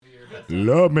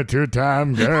Love me 2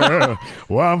 times, girl.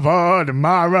 One for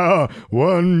tomorrow,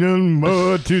 one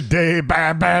more today.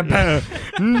 Bam, bam, bam.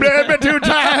 Love me 2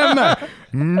 times.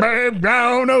 Babe,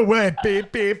 gone away.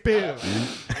 Beep, beep, beep.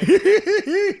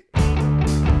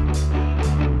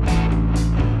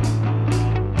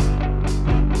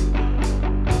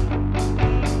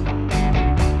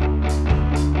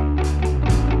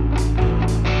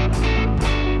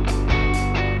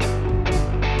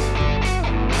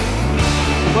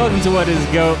 Welcome to What is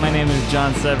GOAT. My name is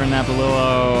John Severin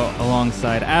Napolillo,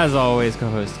 alongside, as always,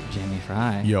 co-host Jamie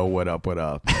Fry. Yo, what up, what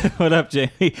up? What up,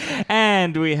 Jamie?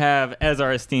 And we have, as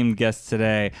our esteemed guest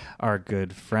today, our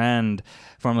good friend,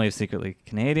 formerly of Secretly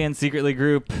Canadian, Secretly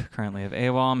Group, currently of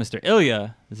AWOL, Mr.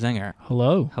 Ilya Zinger.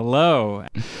 Hello. Hello.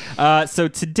 So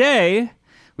today,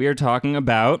 we are talking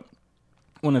about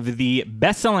one of the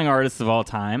best-selling artists of all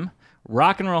time,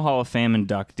 Rock and Roll Hall of Fame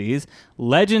inductees,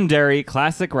 legendary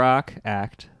classic rock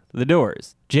act, The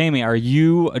Doors. Jamie, are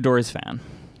you a Doors fan?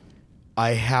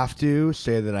 I have to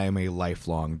say that I am a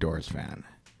lifelong Doors fan.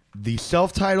 The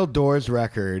self-titled Doors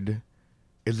record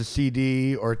is a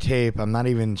CD or tape, I'm not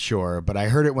even sure, but I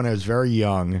heard it when I was very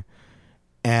young,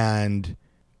 and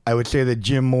I would say that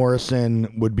Jim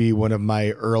Morrison would be one of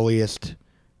my earliest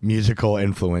musical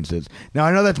influences. Now,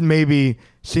 I know that maybe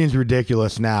seems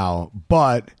ridiculous now,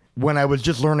 but when I was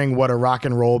just learning what a rock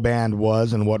and roll band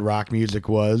was and what rock music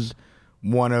was,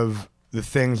 one of the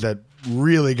things that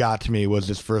really got to me was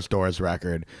this first Doors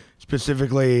record.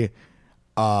 Specifically,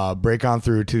 Break On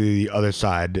Through to the Other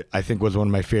Side, I think was one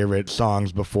of my favorite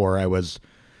songs before I was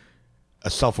a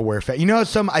self-aware fan. You know,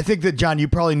 I think that, John, you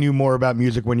probably knew more about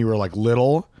music when you were like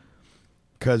little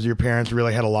because your parents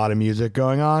really had a lot of music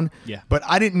going on. Yeah. But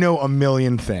I didn't know a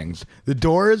million things. The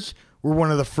Doors were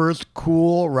one of the first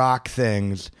cool rock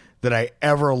things that I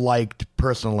ever liked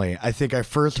personally. I think I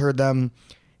first heard them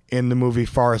in the movie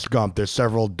Forrest Gump. There's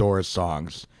several Doors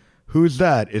songs. Who's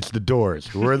that? It's the Doors.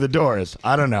 Who are the Doors?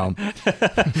 I don't know.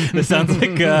 This sounds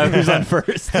like who's on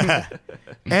first.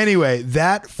 Anyway,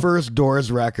 that first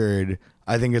Doors record,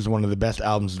 I think, is one of the best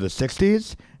albums of the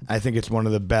 60s. I think it's one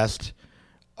of the best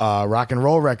rock and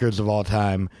roll records of all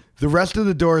time. The rest of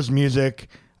the Doors music,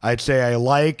 I'd say I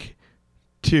like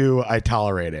to I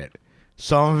tolerate it.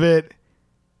 Some of it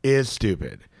is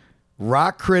stupid.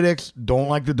 Rock critics don't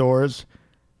like the Doors,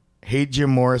 hate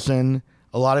Jim Morrison.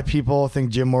 A lot of people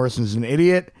think Jim Morrison's an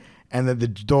idiot and that the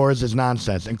Doors is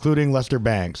nonsense, including Lester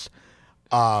Bangs.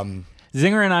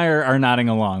 Zinger and I are nodding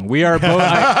along. We are both.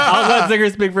 I'll let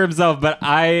Zinger speak for himself, but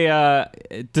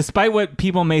despite what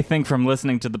people may think from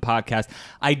listening to the podcast,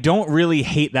 I don't really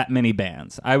hate that many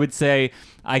bands. I would say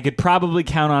I could probably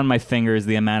count on my fingers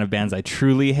the amount of bands I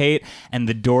truly hate, and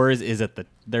the Doors is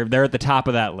they're at the top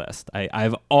of that list.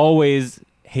 I've always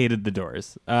hated the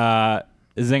Doors.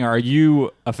 Zinger, are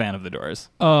you a fan of the Doors?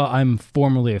 I'm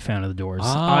formerly a fan of the Doors.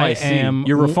 I see.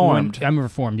 You're reformed. I'm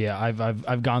reformed. Yeah,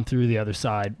 I've gone through the other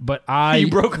side, but you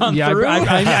broke on through.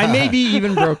 I maybe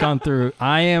even broke on through.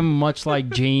 I am much like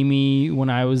Jamie when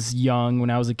I was young, when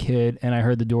I was a kid, and I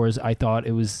heard the Doors. I thought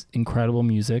it was incredible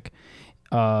music,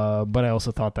 but I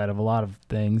also thought that of a lot of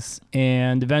things.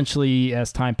 And eventually,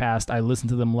 as time passed, I listened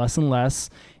to them less and less,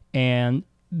 and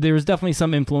there was definitely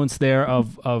some influence there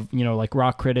of like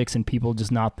rock critics and people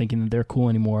just not thinking that they're cool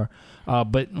anymore.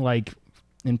 But like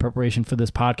in preparation for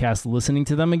this podcast, listening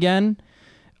to them again,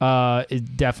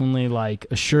 it definitely like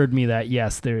assured me that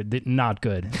yes, they're not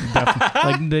good.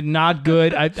 Like they're not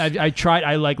good. I tried.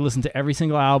 I like listened to every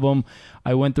single album.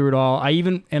 I went through it all. I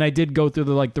did go through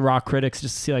the rock critics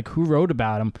just to see like who wrote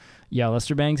about them. Yeah,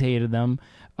 Lester Bangs hated them.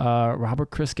 Robert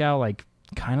Christgau like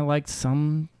kind of liked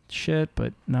some shit,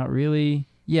 but not really.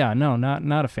 Yeah, no,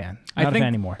 not a fan. Not a fan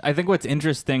anymore. I think what's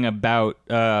interesting about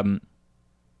what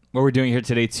we're doing here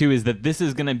today, too, is that this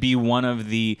is going to be one of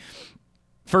the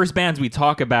first bands we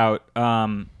talk about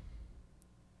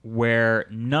where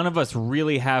none of us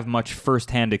really have much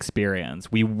firsthand experience.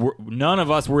 None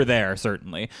of us were there,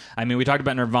 certainly. I mean, we talked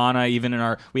about Nirvana,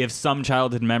 even we have some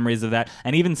childhood memories of that.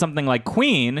 And even something like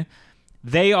Queen,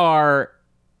 they are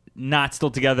not still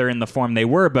together in the form they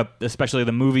were, but especially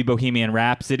the movie Bohemian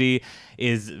Rhapsody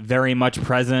is very much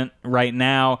present right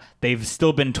now. They've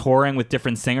still been touring with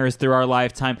different singers through our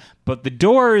lifetime, but the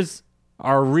Doors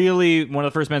are really one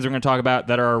of the first bands we're going to talk about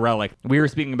that are a relic. We were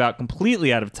speaking about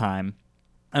completely out of time,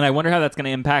 and I wonder how that's going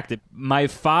to impact it. My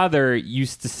father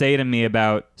used to say to me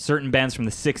about certain bands from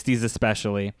the 60s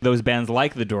especially, those bands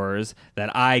like the Doors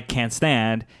that I can't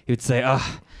stand, he would say,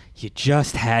 ugh, you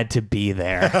just had to be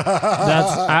there.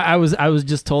 I was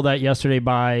just told that yesterday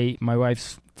by my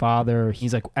wife's father.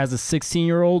 He's like, as a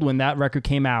 16-year-old, when that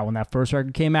first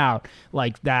record came out,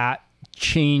 like that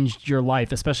changed your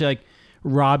life, especially like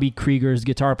Robbie Krieger's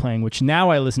guitar playing, which now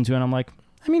I listen to and I'm like,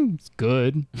 I mean, it's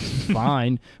good, it's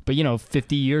fine, but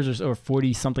 50 years or so, or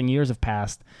 40 something years have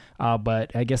passed.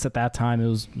 But I guess at that time it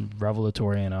was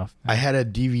revelatory enough. I had a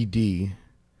DVD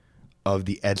of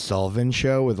the Ed Sullivan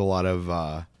Show with a lot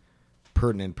of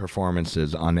pertinent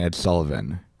performances on Ed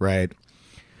Sullivan, right?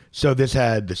 So this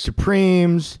had the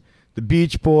Supremes, the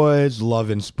Beach Boys, Love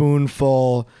and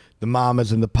Spoonful, the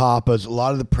Mamas and the Papas, a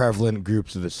lot of the prevalent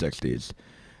groups of the 60s.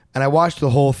 And I watched the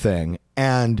whole thing,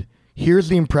 and here's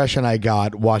the impression I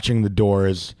got watching the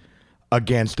Doors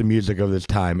against the music of this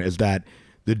time, is that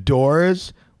the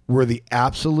Doors were the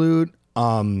absolute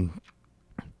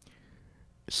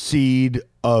seed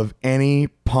of any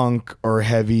punk or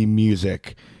heavy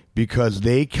music, because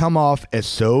they come off as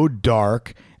so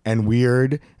dark and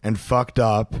weird and fucked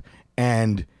up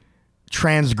and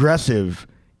transgressive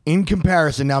in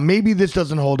comparison. Now, maybe this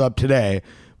doesn't hold up today,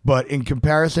 but in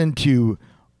comparison to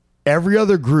every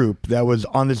other group that was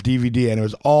on this DVD, and it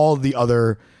was all the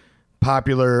other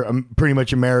popular, pretty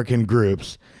much American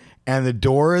groups, and the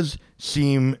Doors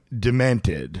seem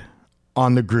demented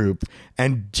on the group,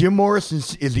 and Jim Morrison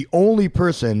is the only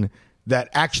person that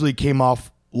actually came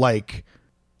off like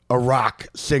a rock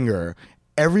singer.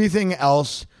 Everything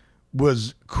else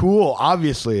was cool,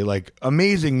 obviously, like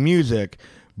amazing music,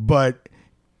 but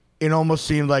it almost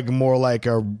seemed like more like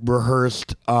a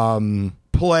rehearsed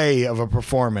play of a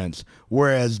performance,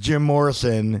 whereas Jim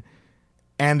Morrison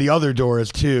and the other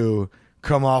Doors too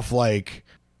come off like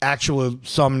actual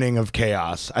summoning of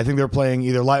chaos. I think they're playing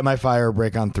either Light My Fire or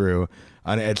Break On Through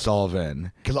on Ed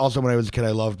Sullivan. Because also when I was a kid,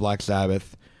 I loved Black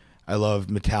Sabbath. I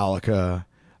loved Metallica.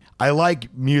 I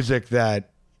like music that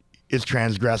is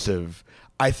transgressive.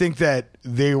 I think that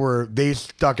they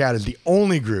stuck out as the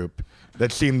only group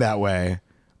that seemed that way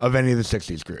of any of the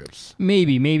 60s groups.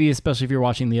 Maybe especially if you're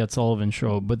watching the Ed Sullivan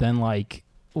Show, but then like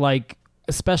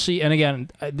especially, and again,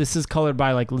 this is colored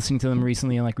by like listening to them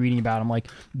recently and like reading about them, like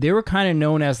they were kind of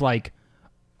known as like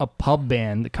a pub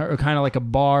band or kind of like a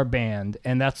bar band,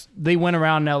 and they went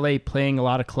around in LA playing a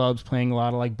lot of clubs, playing a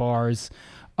lot of like bars,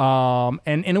 and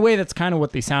in a way that's kind of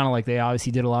what they sounded like. They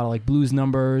obviously did a lot of like blues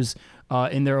numbers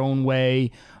in their own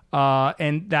way.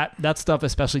 And that stuff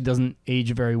especially doesn't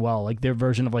age very well. Like their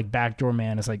version of like Backdoor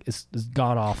Man is like is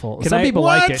god awful. Some people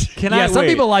like it. Some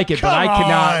people like it, but I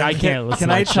cannot. I can't listen.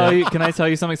 Can I tell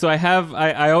you something? So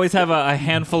I always have a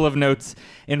handful of notes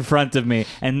in front of me,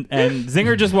 and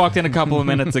Zinger just walked in a couple of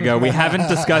minutes ago. We haven't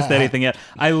discussed anything yet.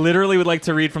 I literally would like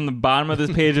to read from the bottom of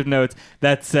this page of notes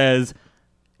that says,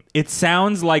 "It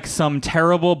sounds like some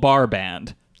terrible bar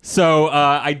band." So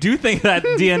I do think that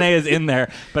DNA is in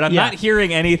there, but I'm not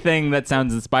hearing anything that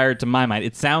sounds inspired to my mind.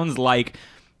 It sounds like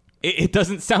it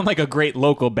doesn't sound like a great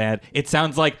local band. It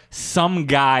sounds like some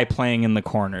guy playing in the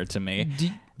corner to me.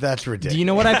 That's ridiculous. Do you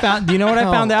know what I found? Do you know what I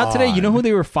found out today? You know who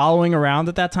they were following around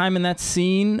at that time in that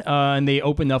scene, and they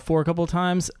opened up for a couple of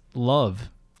times? Love.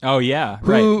 Oh yeah,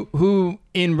 who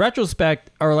in retrospect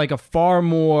are like a far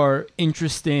more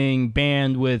interesting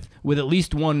band with at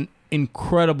least one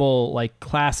incredible like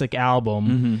classic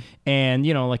album, and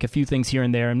like a few things here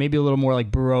and there, and maybe a little more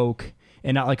like baroque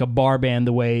and not like a bar band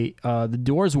the way the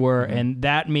Doors were, and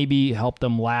that maybe helped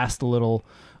them last a little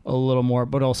more.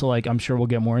 But also, like, I'm sure we'll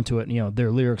get more into it. Their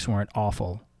lyrics weren't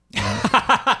awful,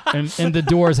 and the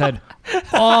Doors had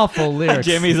awful lyrics.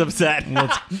 Jimmy's upset.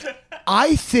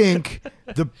 I think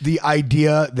the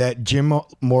idea that Jim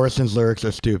Morrison's lyrics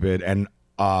are stupid and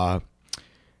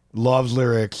Love's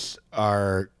lyrics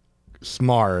are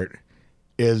smart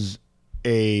is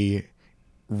a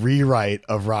rewrite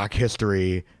of rock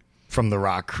history from the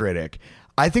rock critic.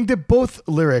 I think that both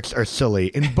lyrics are silly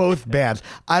in both bands.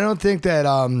 I don't think that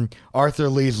Arthur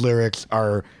Lee's lyrics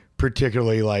are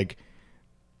particularly like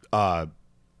I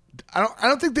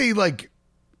don't think they like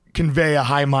convey a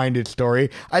high-minded story.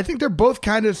 I think they're both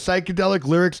kind of psychedelic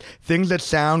lyrics, things that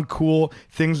sound cool,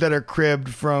 things that are cribbed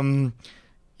from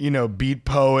beat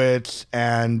poets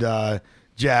and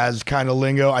jazz kind of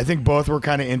lingo. I think both were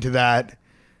kind of into that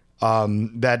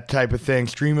type of thing.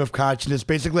 Stream of consciousness.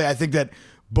 Basically, I think that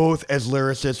both as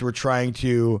lyricists were trying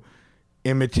to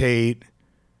imitate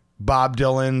Bob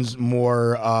Dylan's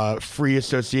more free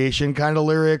association kind of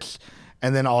lyrics,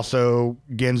 and then also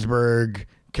Ginsberg,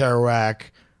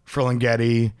 Kerouac,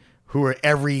 Ferlinghetti, who were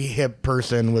every hip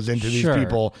person was into these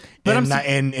people in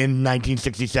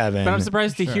 1967. But I'm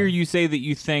surprised to hear you say that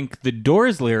you think the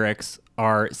Doors lyrics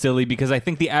are silly, because I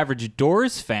think the average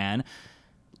Doors fan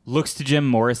looks to Jim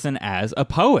Morrison as a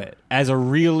poet, as a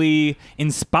really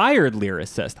inspired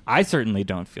lyricist. I certainly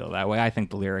don't feel that way. I think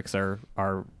the lyrics are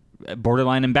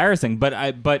borderline embarrassing.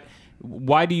 But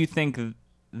why do you think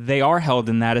they are held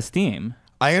in that esteem.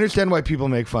 I understand why people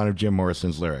make fun of Jim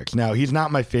Morrison's lyrics. Now, he's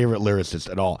not my favorite lyricist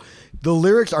at all. The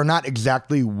lyrics are not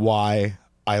exactly why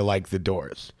I like The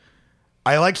Doors.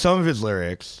 I like some of his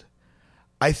lyrics.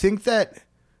 I think that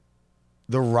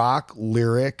the rock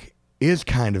lyric is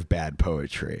kind of bad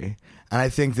poetry. And I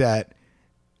think that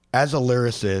as a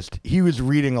lyricist, he was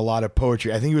reading a lot of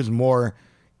poetry. I think he was more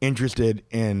interested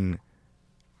in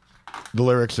the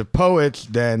lyrics of poets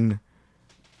than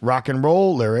rock and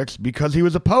roll lyrics because he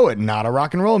was a poet, not a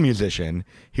rock and roll musician.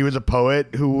 He was a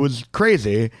poet who was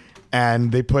crazy,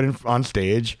 and they put him on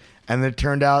stage, and it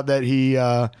turned out that he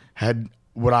had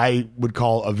what I would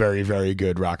call a very, very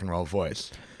good rock and roll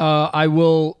voice. I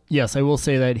will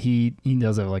say that he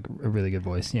does have like a really good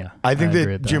voice. Yeah, I think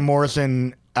agree that with Jim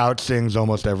Morrison outsings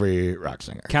almost every rock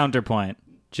singer. Counterpoint.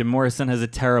 Jim Morrison has a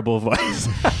terrible voice.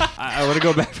 I want to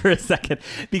go back for a second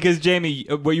because, Jamie,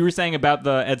 what you were saying about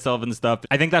the Ed Sullivan stuff,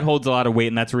 I think that holds a lot of weight,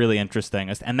 and that's really interesting.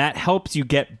 And that helps you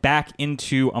get back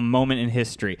into a moment in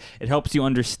history. It helps you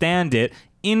understand it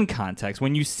in context.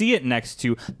 When you see it next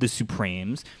to the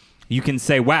Supremes, you can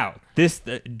say, wow, this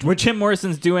what Jim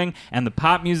Morrison's doing and the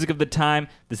pop music of the time,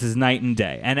 this is night and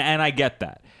day. And I get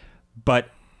that. But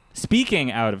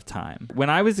speaking out of time, when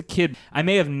I was a kid, I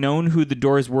may have known who the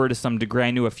Doors were to some degree.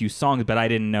 I knew a few songs, but I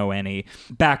didn't know any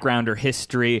background or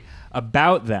history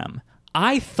about them.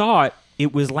 I thought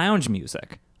it was lounge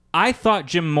music. I thought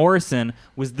Jim Morrison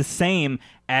was the same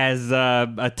as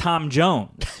a Tom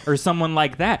Jones or someone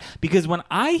like that. Because when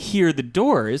I hear the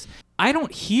Doors, I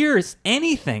don't hear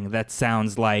anything that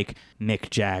sounds like Mick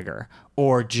Jagger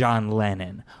or John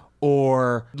Lennon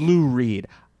or Lou Reed.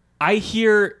 I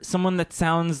hear someone that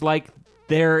sounds like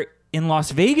they're in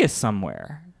Las Vegas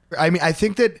somewhere. I mean, I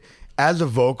think that as a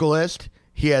vocalist,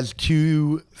 he has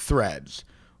two threads.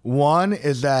 One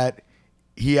is that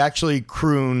he actually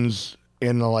croons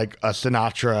in like a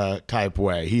Sinatra type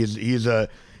way. He is a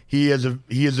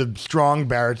strong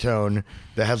baritone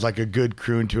that has like a good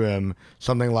croon to him.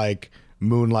 Something like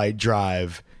Moonlight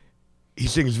Drive. He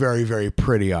sings very, very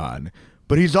pretty on.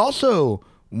 But he's also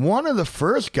one of the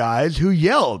first guys who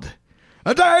yelled,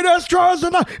 "A day that's trying to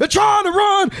run, it's trying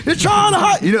to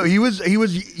hide." You know, he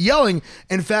was yelling.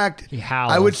 In fact, He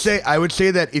howls. I would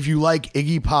say that if you like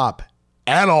Iggy Pop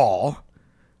at all,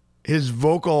 his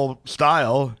vocal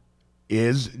style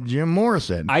is Jim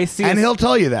Morrison. And he'll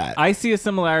tell you that. I see a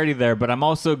similarity there, but I'm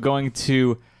also going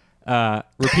to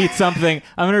repeat something.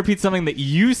 I'm going to repeat something that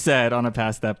you said on a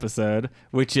past episode,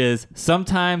 which is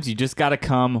sometimes you just got to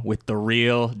come with the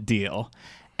real deal.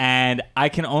 And I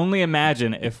can only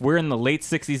imagine if we're in the late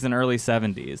 60s and early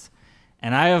 70s,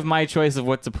 and I have my choice of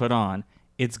what to put on,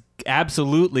 it's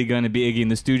absolutely going to be Iggy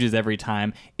and the Stooges every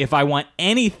time if I want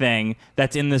anything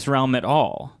that's in this realm at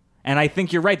all. And I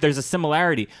think you're right, there's a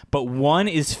similarity. But one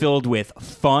is filled with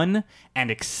fun and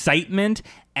excitement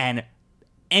and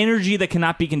energy that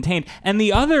cannot be contained, and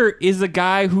the other is a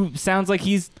guy who sounds like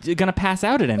he's gonna pass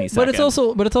out at any second. But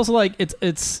it's also like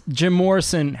it's Jim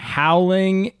Morrison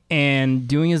howling and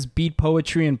doing his beat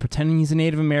poetry and pretending he's a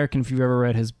Native American. If you've ever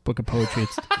read his book of poetry,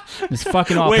 it's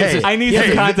fucking awful. Wait, I need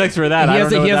some context for that. I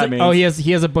don't know what that means. Oh, he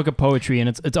has a book of poetry, and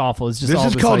it's awful. It's just this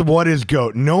is called What Is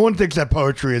Goat? No one thinks that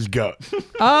poetry is goat.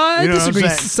 I disagree.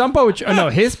 Some poetry. No,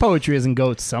 his poetry isn't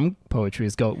goat. Some poetry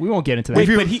is goat. We won't get into that.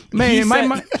 Wait, but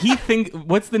he think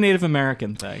what's the Native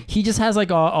American thing? He just has like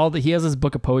he has this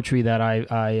book of poetry that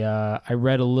I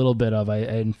read a little bit of. I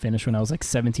didn't finish when I was like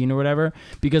 17 or whatever,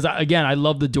 because again, I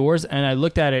love the Doors, and I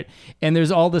looked at it, and there's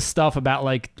all this stuff about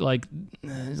like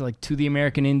To the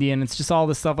American Indian. It's just all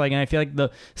this stuff and I feel like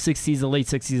the 60s, the late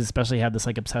 60s especially, had this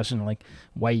like obsession, like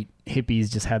white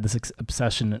hippies just had this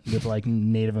obsession with like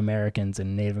Native Americans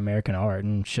and Native American art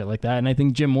and shit like that. And I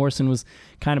think Jim Morrison was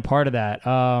kind of part of that.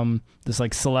 This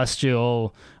like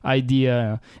celestial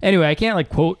idea. Anyway, I can't like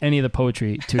quote any of the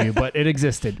poetry to you, but it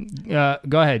existed.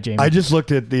 Go ahead, Jamie. I just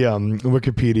looked at the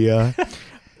Wikipedia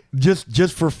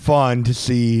just for fun to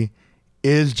see,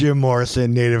 is Jim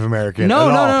Morrison Native American? No.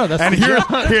 And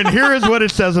here is what it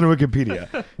says on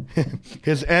Wikipedia.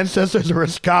 His ancestors were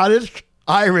Scottish,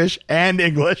 Irish, and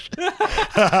English.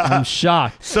 I'm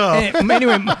shocked. So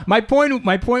anyway, my point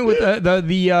with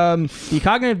the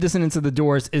cognitive dissonance of the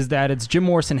Doors is that it's Jim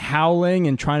Morrison howling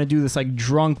and trying to do this like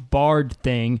drunk bard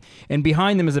thing, and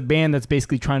behind them is a band that's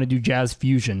basically trying to do jazz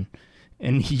fusion.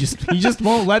 And he just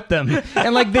won't let them,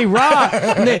 and like they rock,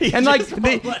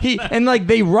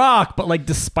 they rock, but like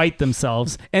despite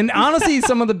themselves. And honestly,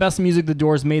 some of the best music the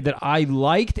Doors made that I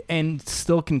liked and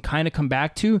still can kind of come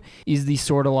back to is the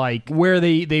sort of like where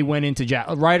they went into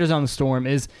jazz. Riders on the Storm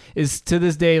is to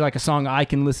this day like a song I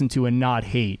can listen to and not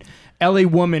hate. L.A.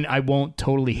 Woman I won't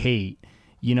totally hate.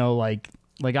 You know, like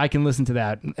Like I can listen to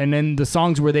that. And then the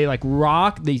songs where they like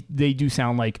rock, they do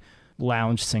sound like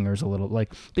lounge singers a little.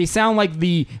 Like they sound like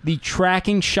the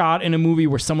tracking shot in a movie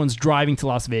where someone's driving to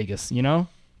Las Vegas, you know?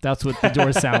 That's what the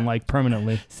Doors sound like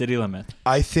permanently. City Limit.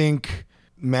 I think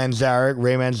Ray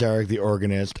Manzarek, the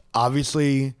organist,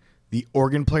 obviously the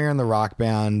organ player in the rock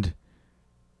band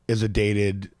is a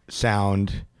dated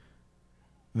sound.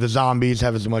 The Zombies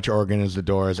have as much organ as the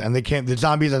Doors, and the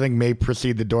Zombies I think may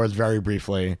precede the Doors very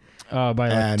briefly. By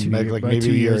and maybe a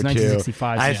year or two.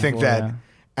 1965. I think that,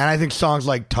 and I think songs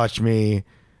like "Touch Me,"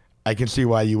 I can see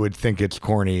why you would think it's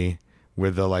corny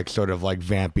with the like sort of like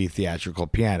vampy theatrical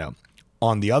piano.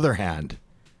 On the other hand,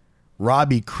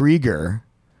 Robbie Krieger,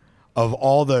 of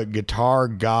all the guitar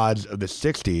gods of the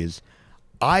 '60s,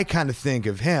 I kind of think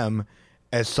of him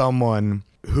as someone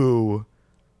who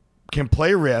can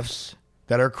play riffs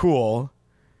that are cool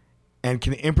and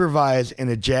can improvise in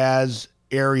a jazz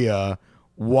area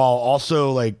while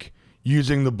also like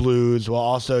using the blues, while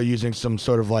also using some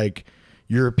sort of like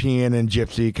European and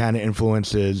gypsy kind of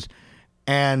influences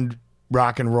and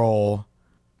rock and roll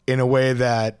in a way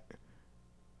that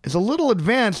is a little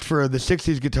advanced for the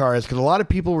 60s guitarists, because a lot of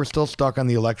people were still stuck on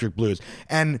the electric blues.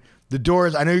 And the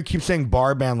Doors, I know you keep saying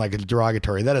bar band like it's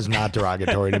derogatory. That is not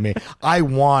derogatory to me. I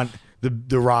want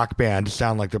the rock band to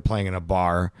sound like they're playing in a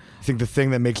bar. I think the thing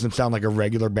that makes them sound like a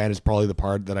regular band is probably the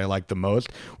part that I like the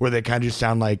most, where they kind of just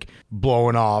sound like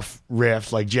blowing off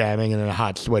riffs, like jamming in a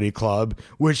hot, sweaty club,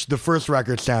 which the first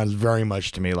record sounds very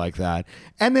much to me like that.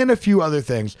 And then a few other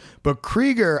things. But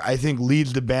Krieger, I think,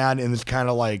 leads the band in this kind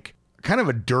of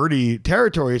a dirty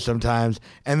territory sometimes,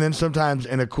 and then sometimes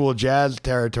in a cool jazz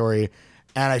territory.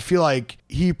 And I feel like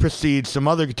he precedes some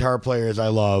other guitar players I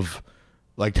love,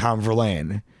 like Tom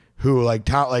Verlaine, who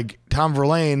Tom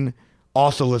Verlaine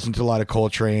also listened to a lot of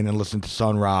Coltrane and listened to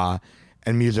Sun Ra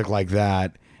and music like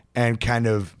that, and kind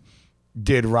of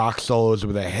did rock solos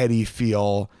with a heady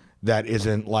feel that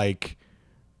isn't like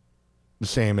the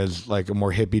same as like a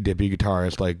more hippy dippy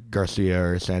guitarist like Garcia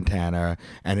or Santana,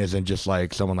 and isn't just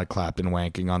like someone like Clapton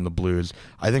wanking on the blues.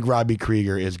 I think Robbie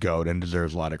Krieger is GOAT and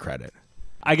deserves a lot of credit.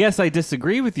 I guess I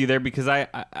disagree with you there, because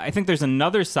I think there's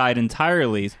another side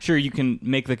entirely. Sure, you can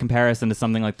make the comparison to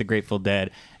something like the Grateful Dead,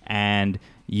 and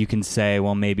you can say,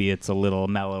 well, maybe it's a little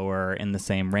mellower in the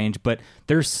same range, but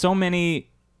there's so many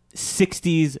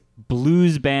 60s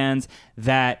blues bands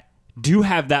that do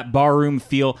have that barroom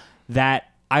feel that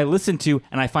I listen to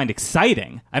and I find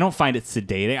exciting. I don't find it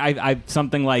sedating. I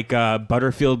something like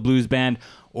Butterfield Blues Band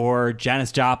or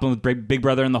Janis Joplin with Big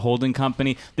Brother and the Holding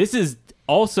Company. This is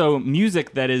also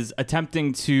music that is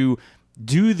attempting to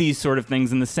do these sort of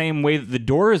things in the same way that the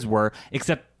Doors were,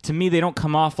 except to me they don't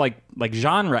come off like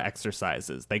genre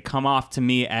exercises. They come off to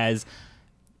me as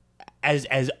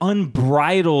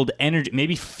unbridled energy,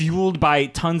 maybe fueled by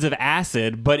tons of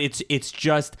acid, but it's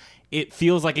just, it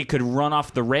feels like it could run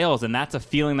off the rails, and that's a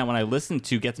feeling that when I listen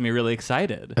to gets me really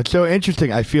excited. It's so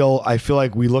interesting. I feel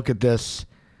like we look at this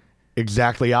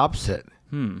exactly opposite.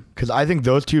 Because I think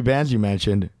those two bands you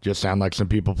mentioned just sound like some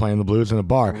people playing the blues in a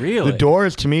bar. Really? The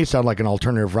Doors, to me, sound like an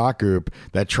alternative rock group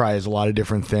that tries a lot of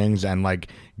different things and like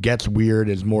gets weird,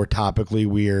 is more topically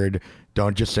weird,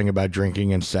 don't just sing about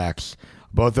drinking and sex.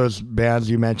 Both those bands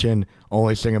you mentioned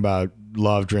only sing about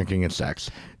love, drinking, and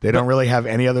sex. They don't really have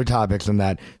any other topics than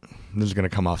that. This is going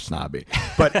to come off snobby.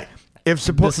 But this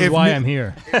is why I'm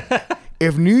here.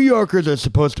 If New Yorkers are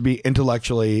supposed to be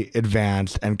intellectually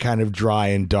advanced and kind of dry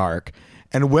and dark,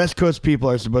 and West Coast people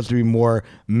are supposed to be more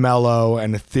mellow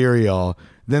and ethereal,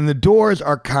 then the Doors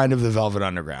are kind of the Velvet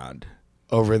Underground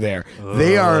over there.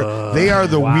 They are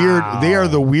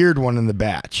the weird one in the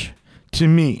batch, to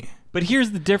me. But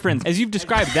here's the difference. As you've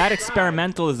described, that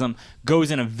experimentalism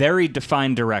goes in a very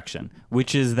defined direction,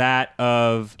 which is that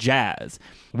of jazz.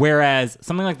 Whereas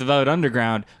something like the Velvet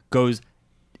Underground goes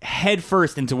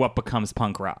headfirst into what becomes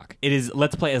punk rock. It is,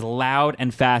 let's play as loud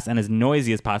and fast and as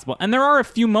noisy as possible. And there are a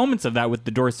few moments of that with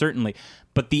the Doors, certainly.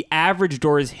 But the average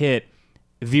Doors hit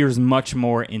veers much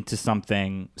more into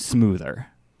something smoother.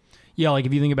 Yeah, like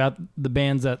if you think about the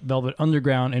bands that Velvet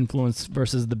Underground influenced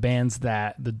versus the bands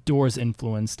that the Doors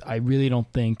influenced, I really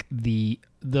don't think the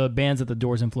bands that the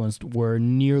Doors influenced were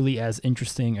nearly as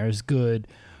interesting or as good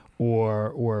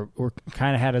or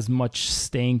kind of had as much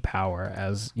staying power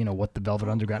as, you know, what the Velvet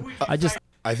Underground.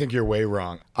 I think you're way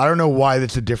wrong. I don't know why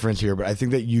that's a difference here, but I think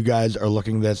that you guys are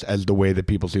looking at this as the way that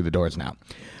people see the Doors now.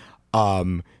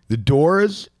 The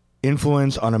Doors'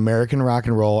 influence on American rock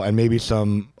and roll and maybe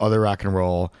some other rock and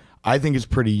roll, I think, is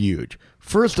pretty huge.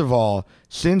 First of all,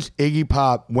 since Iggy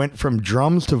Pop went from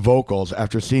drums to vocals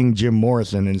after seeing Jim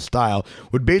Morrison in Style,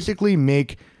 would basically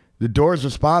make the Doors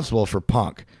responsible for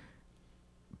punk.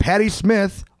 Patti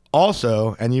Smith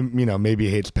also, and you know maybe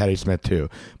hates Patti Smith too,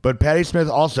 but Patti Smith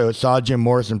also saw Jim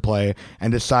Morrison play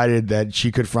and decided that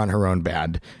she could front her own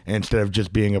band. And instead of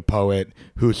just being a poet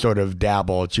who sort of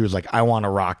dabbled, she was like, I want a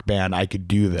rock band. I could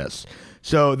do this.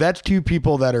 So that's two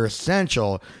people that are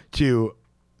essential to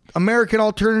American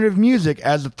alternative music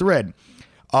as a thread.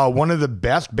 One of the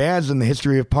best bands in the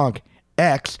history of punk,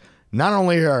 X, not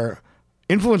only are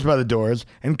influenced by the Doors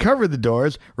and covered the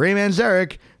Doors, Ray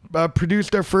Manzarek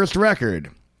produced their first record.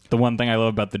 The one thing I love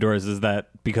about the Doors is that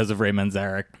because of Ray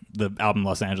Manzarek, the album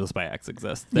Los Angeles by X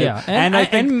exists. And I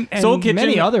think and Soul Kitchen,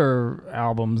 many other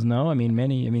albums. No, I mean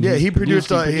many. Yeah, he produced.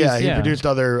 He produced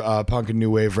other punk and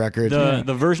new wave records.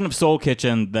 The version of Soul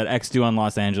Kitchen that X do on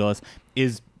Los Angeles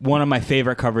is one of my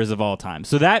favorite covers of all time.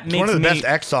 So that makes one of the best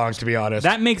X songs, to be honest.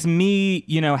 That makes me,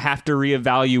 have to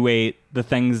reevaluate the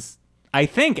things I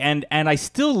think, and I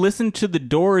still listen to the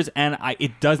Doors, and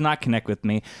it does not connect with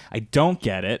me. I don't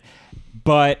get it.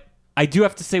 But I do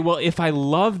have to say, well, if I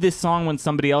love this song when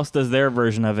somebody else does their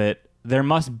version of it, there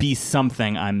must be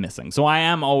something I'm missing. So I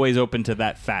am always open to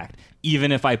that fact,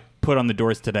 even if I put on the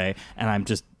Doors today and I'm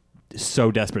just so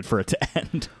desperate for it to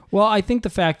end. Well, I think the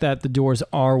fact that the Doors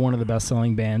are one of the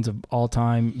best-selling bands of all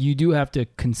time, you do have to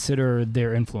consider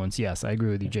their influence. Yes, I agree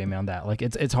with you, Jamie, on that. Like,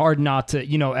 it's hard not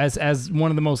to, as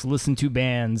one of the most listened-to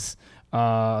bands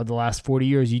the last 40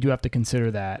 years, you do have to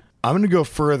consider that. I'm going to go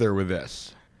further with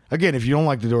this. Again, if you don't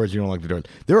like the Doors, you don't like the Doors.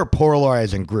 They're a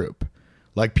polarizing group.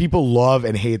 Like, people love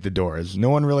and hate the Doors. No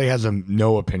one really has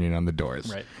no opinion on the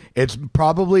Doors. Right. It's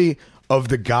probably, of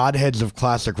the godheads of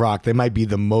classic rock, they might be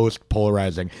the most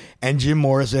polarizing. And Jim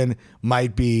Morrison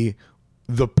might be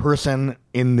the person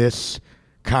in this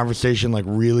conversation, like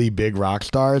really big rock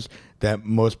stars, that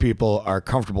most people are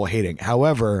comfortable hating.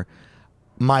 However,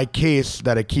 my case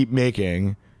that I keep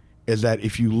making is that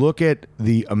if you look at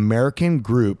the American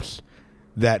groups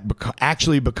that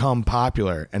actually become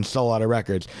popular and sell a lot of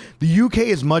records, the UK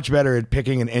is much better at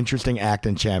picking an interesting act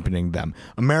and championing them.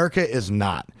 America is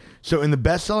not. So in the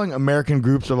best-selling American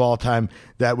groups of all time,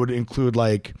 that would include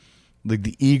like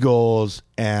the Eagles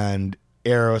and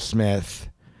Aerosmith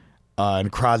and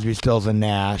Crosby, Stills and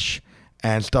Nash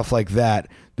and stuff like that.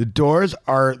 The Doors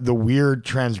are the weird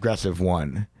transgressive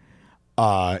one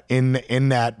in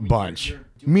that bunch.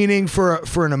 Meaning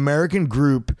for an American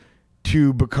group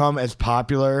to become as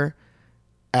popular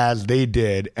as they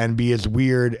did and be as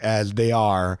weird as they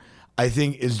are, I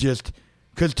think is just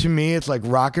because to me it's like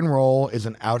rock and roll is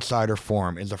an outsider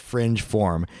form, is a fringe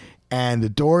form, and the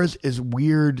Doors is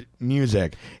weird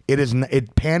music.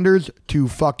 It panders to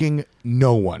fucking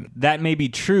no one. That may be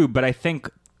true, but I think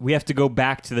we have to go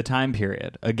back to the time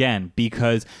period again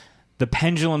because the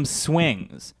pendulum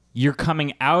swings. You're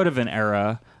coming out of an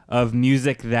era of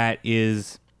music that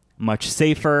is much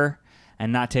safer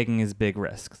and not taking as big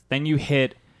risks. Then you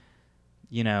hit,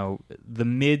 the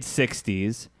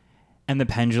mid-'60s, and the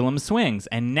pendulum swings.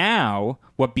 And now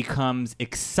what becomes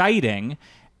exciting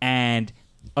and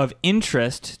of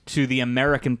interest to the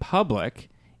American public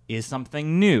is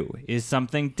something new, is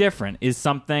something different, is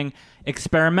something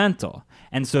experimental.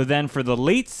 And so then for the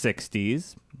late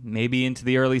 60s, maybe into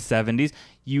the early 70s,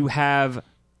 you have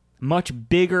much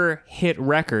bigger hit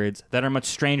records that are much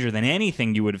stranger than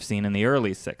anything you would have seen in the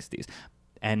early 60s.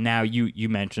 And now you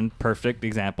mentioned, perfect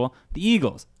example, the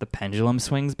Eagles. The pendulum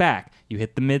swings back. You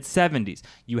hit the mid-'70s.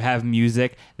 You have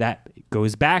music that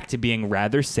goes back to being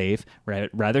rather safe,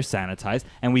 rather sanitized,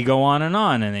 and we go on,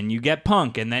 and then you get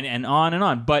punk, and on and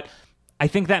on. But I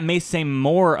think that may say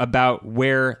more about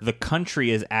where the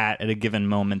country is at a given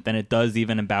moment than it does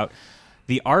even about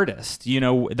the artist.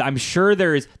 I'm sure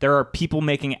there are people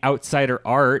making outsider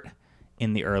art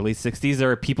in the early 60s.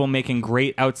 There are people making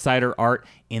great outsider art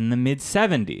in the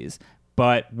mid-'70s.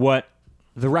 But what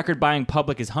the record-buying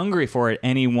public is hungry for at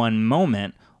any one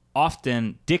moment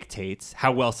often dictates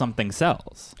how well something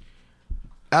sells.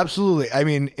 Absolutely. I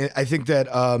mean, I think that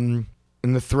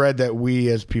in the thread that we,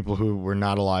 as people who were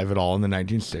not alive at all in the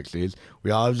 1960s, we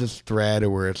all have this thread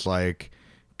where it's like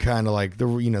kind of like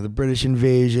the British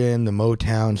invasion, the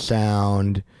Motown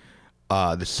sound,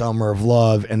 the Summer of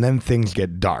Love, and then things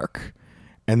get dark.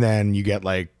 And then you get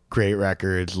like great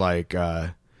records like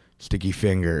Sticky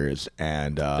Fingers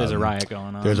and There's a Riot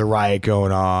Going On. There's a Riot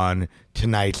Going On.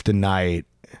 Tonight's the Night,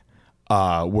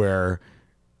 where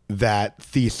that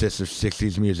thesis of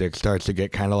 60s music starts to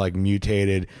get kind of like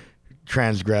mutated,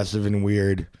 transgressive, and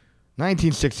weird.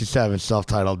 1967,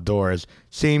 self-titled Doors,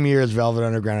 same year as Velvet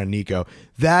Underground and Nico.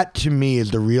 That to me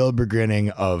is the real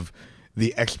beginning of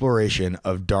the exploration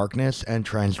of darkness and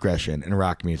transgression in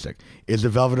rock music. Is the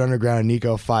Velvet Underground and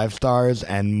Nico 5 stars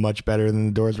and much better than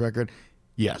the Doors record?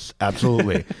 Yes,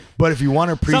 absolutely. But if you want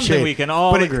to appreciate Something we can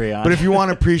all agree on. But if you want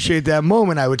to appreciate that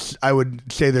moment, I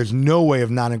would say there's no way of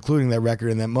not including that record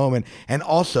in that moment. And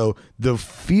also, the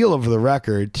feel of the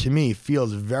record to me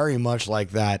feels very much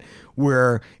like that,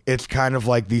 where it's kind of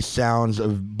like these sounds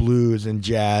of blues and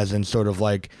jazz and sort of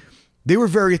like they were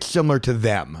very similar to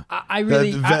them. I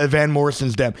really Van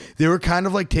Morrison's Them. They were kind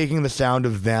of like taking the sound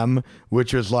of them,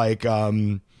 which was like.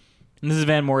 And this is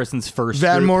Van Morrison's first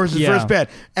band,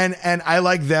 and I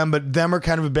like them, but them are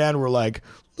kind of a band where like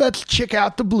let's check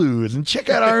out the blues and check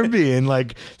out R&B and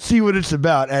like see what it's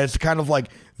about, and it's kind of like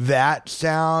that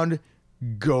sound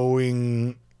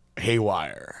going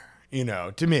haywire,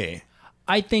 to me.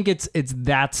 I think it's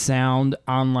that sound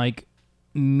on like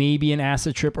maybe an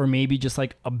acid trip or maybe just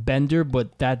like a bender,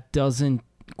 but that doesn't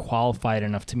qualify it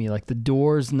enough to me. Like the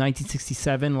Doors,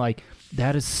 1967, like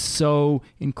that is so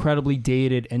incredibly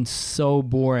dated and so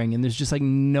boring, and there's just like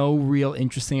no real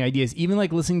interesting ideas. Even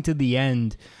like listening to The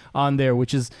End on there,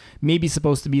 which is maybe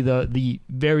supposed to be the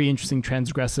very interesting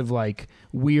transgressive like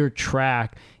weird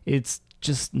track, it's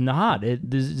just not.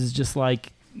 This is just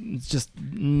like it's just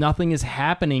nothing is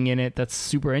happening in it that's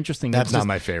super interesting. That's not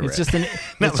my favorite. It's just an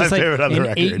not my favorite on the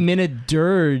record. 8-minute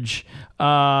dirge.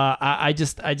 I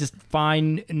just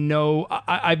find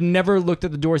I've never looked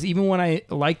at the Doors, even when I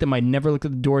like them. I never looked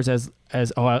at the Doors as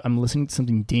I'm listening to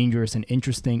something dangerous and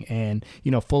interesting and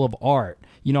full of art.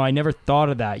 I never thought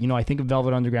of that. I think of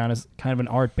Velvet Underground as kind of an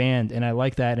art band, and I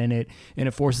like that, and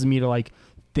it forces me to like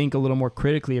think a little more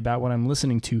critically about what I'm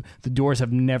listening to. The Doors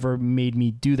have never made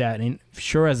me do that. And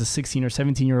sure, as a 16 or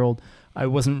 17-year-old, I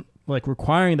wasn't like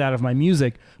requiring that of my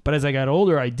music, but as I got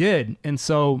older, I did. And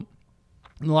so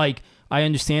like I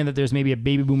understand that there's maybe a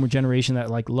baby boomer generation that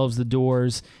like loves the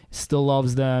Doors, still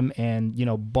loves them, and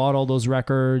bought all those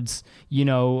records,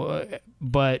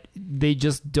 but they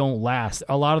just don't last.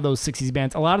 A lot of those 60s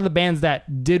bands, a lot of the bands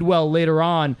that did well later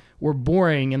on were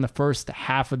boring in the first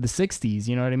half of the 60s.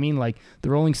 You know what I mean? Like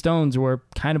the Rolling Stones were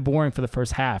kind of boring for the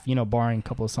first half, barring a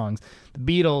couple of songs. The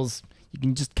Beatles, you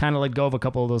can just kind of let go of a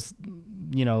couple of those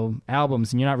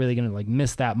albums, and you're not really going to like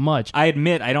miss that much. I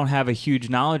admit I don't have a huge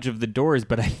knowledge of the Doors,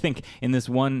 but I think in this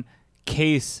one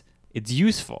case it's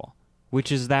useful,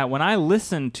 which is that when I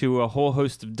listen to a whole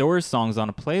host of Doors songs on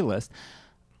a playlist,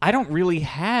 I don't really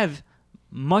have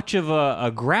much of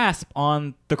a grasp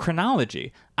on the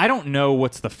chronology. I don't know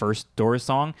what's the first Doors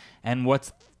song and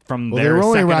what's from Well, their they were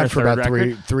only second or around for third about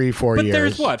record. 4 But years.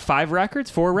 there's what, 5 records,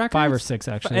 4 records? 5 or 6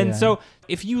 actually. And yeah. so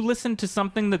if you listen to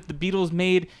something that the Beatles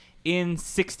made in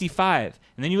 65,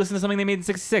 and then you listen to something they made in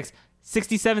 66,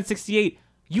 67, 68,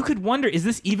 you could wonder, is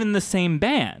this even the same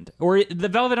band? Or the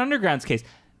Velvet Underground's case,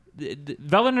 the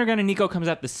Velvet Underground and Nico comes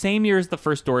out the same year as the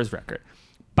first Doors record.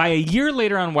 By a year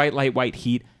later on White Light, White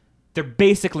Heat, they're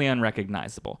basically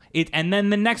unrecognizable. And then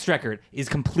the next record is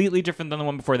completely different than the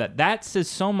one before that. That says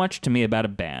so much to me about a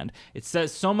band. It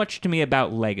says so much to me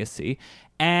about legacy.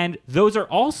 And those are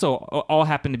also all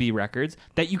happen to be records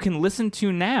that you can listen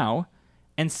to now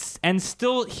and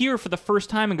still hear for the first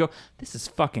time and go, this is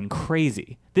fucking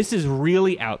crazy. This is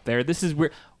really out there. This is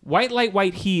where White Light,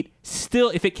 White Heat still,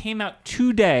 if it came out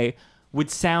today,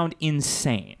 would sound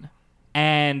insane.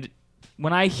 And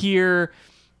when I hear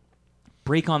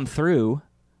Break On Through,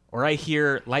 or I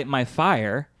hear Light My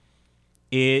Fire,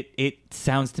 it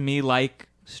sounds to me like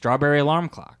Strawberry Alarm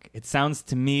Clock. It sounds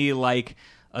to me like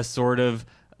a sort of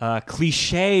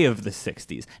cliche of the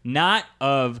 60s, not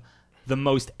of the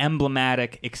most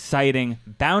emblematic, exciting,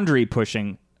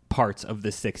 boundary-pushing parts of the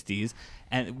 60s,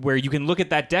 and where you can look at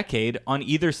that decade on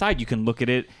either side. You can look at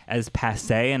it as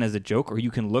passé and as a joke, or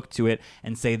you can look to it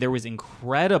and say there was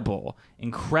incredible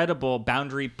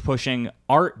boundary-pushing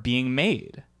art being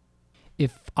made.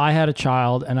 If I had a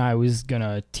child and I was going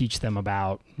to teach them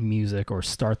about music or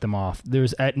start them off,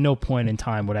 there's at no point in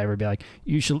time would I ever be like,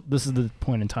 this is the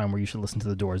point in time where you should listen to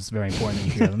the Doors. It's very important that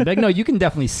you hear them. Like, no, you can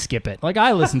definitely skip it. Like,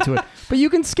 I listen to it, but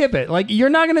you can skip it. Like, you're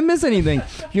not going to miss anything.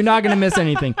 You're not going to miss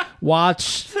anything.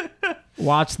 Watch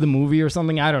the movie or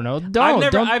something. I don't know.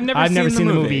 I've never seen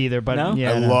the movie either, but no?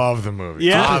 yeah, I love the movie.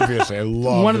 Yeah. Obviously, I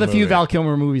love one of the few movie. Val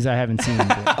Kilmer movies I haven't seen.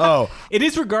 Oh, It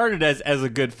is regarded as a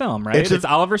good film, right? It's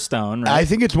Oliver Stone, right? I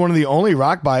think it's one of the only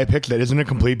rock biopics that isn't a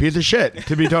complete piece of shit,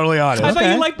 to be totally honest. I thought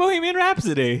Okay. you liked Bohemian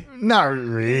Rhapsody. Not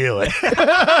really.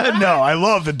 No, I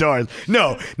love the Doors.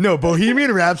 No,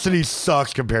 Bohemian Rhapsody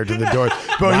sucks compared to the Doors.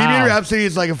 Bohemian Wow. Rhapsody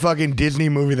is like a fucking Disney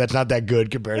movie that's not that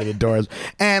good compared to the Doors.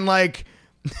 And like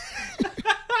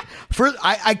First,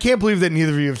 I can't believe that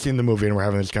neither of you have seen the movie and we're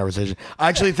having this conversation. I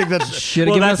actually think that's Should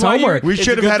have given us homework. we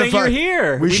should have had a fun. You're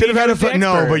here. We should have had a fun.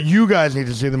 No, but you guys need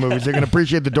to see the movies. They're going to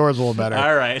appreciate the Doors a little better.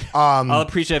 All right. I'll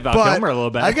appreciate Val Kilmer a little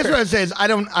better. I guess what I'd say is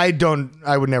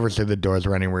I would never say the Doors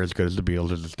are anywhere as good as the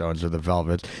Beatles or the Stones or the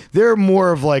Velvets. They're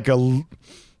more of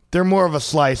a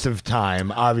slice of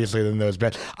time, obviously, than those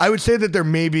bands. I would say that they're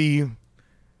maybe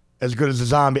as good as the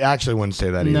Zombie. Actually, I wouldn't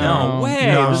say that either. No way.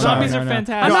 No, the Zombies no. are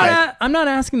fantastic. I'm not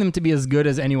asking them to be as good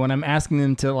as anyone. I'm asking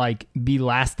them to like be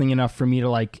lasting enough for me to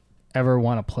like ever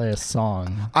want to play a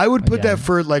song. I would put again. that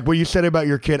first, like what you said about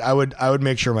your kid. I would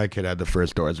make sure my kid had the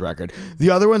first Doors record.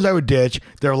 The other ones I would ditch.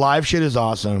 Their live shit is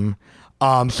awesome.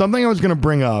 Something I was gonna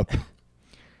bring up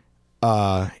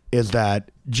is that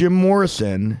Jim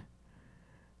Morrison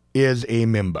is a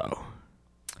mimbo.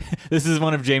 This is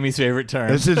one of Jamie's favorite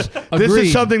terms. This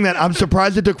is something that I'm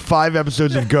surprised it took 5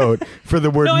 episodes of GOAT for the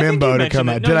word No, I think mimbo you to come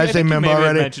out. mentioned it. Did No, I I say think you mimbo maybe have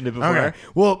already? mentioned it before. Okay.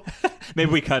 Well,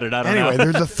 Maybe we cut it. I don't anyway, know.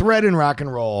 there's a thread in rock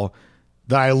and roll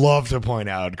that I love to point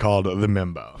out called the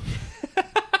mimbo.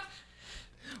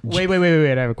 Wait.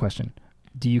 I have a question.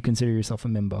 Do you consider yourself a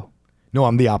mimbo? No,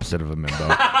 I'm the opposite of a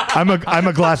mimbo. I'm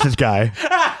a glasses guy.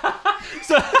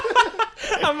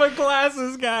 I'm a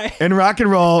glasses guy. In rock and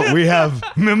roll, we have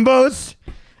mimbos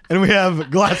and we have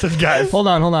glasses guys. Hold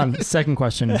on. Second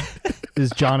question.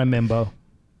 Is John a mimbo?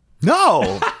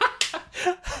 No.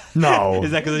 No.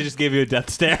 Is that because I just gave you a death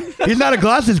stare? He's not a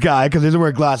glasses guy because he doesn't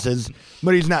wear glasses,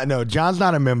 but he's not. No, John's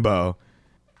not a mimbo.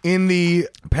 In the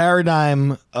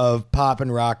paradigm of pop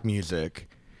and rock music,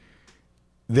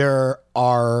 there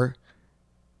are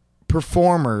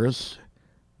performers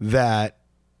that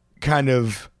kind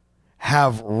of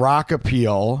have rock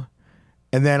appeal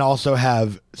and then also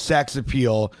have sex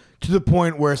appeal to the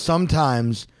point where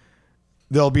sometimes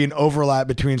there'll be an overlap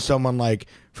between someone like,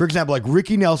 for example, like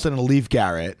Ricky Nelson and Leif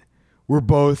Garrett were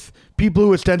both people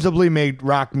who ostensibly made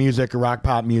rock music or rock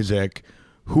pop music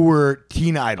who were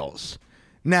teen idols.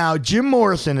 Now, Jim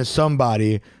Morrison is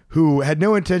somebody who had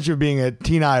no intention of being a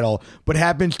teen idol, but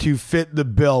happens to fit the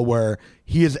bill where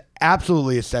he is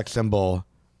absolutely a sex symbol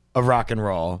of rock and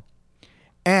roll.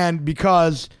 And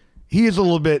because he is a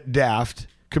little bit daft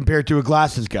compared to a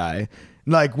glasses guy,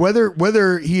 like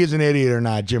whether he is an idiot or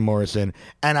not, Jim Morrison,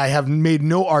 and I have made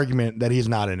no argument that he's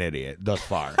not an idiot thus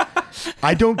far.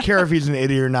 I don't care if he's an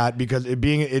idiot or not because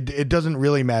it doesn't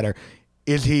really matter.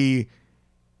 Is he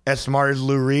as smart as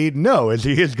Lou Reed? No. Is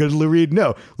he as good as Lou Reed?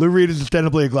 No. Lou Reed is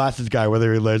ostensibly a glasses guy,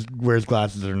 whether he wears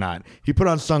glasses or not. He put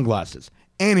on sunglasses.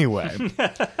 Anyway,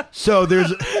 so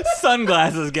there's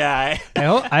Sunglasses guy.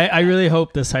 I really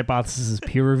hope this hypothesis is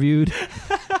peer reviewed.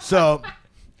 So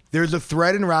there's a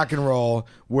thread in rock and roll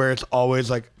where it's always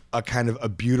like a kind of a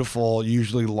beautiful,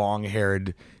 usually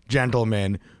long-haired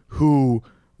gentleman who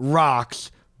rocks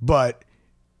but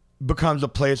becomes a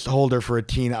placeholder for a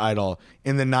teen idol.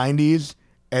 In the 90s,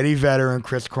 Eddie Vedder and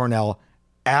Chris Cornell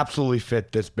absolutely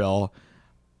fit this bill.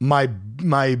 My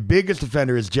biggest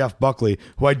offender is Jeff Buckley,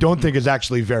 who I don't think is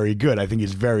actually very good. I think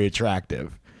he's very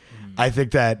attractive. I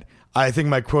think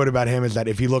my quote about him is that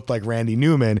if he looked like Randy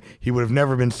Newman, he would have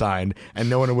never been signed, and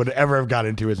no one would ever have got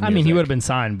into his music. I mean, he would have been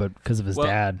signed, but because of his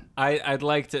dad. I'd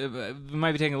like to. We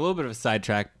might be taking a little bit of a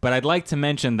sidetrack, but I'd like to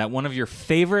mention that one of your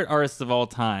favorite artists of all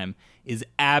time is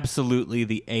absolutely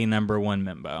the number one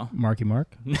mimbo. Marky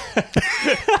Mark?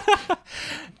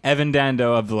 Evan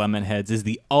Dando of the Lemonheads is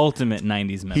the ultimate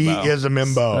 90s mimbo. He is a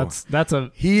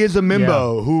mimbo. He is a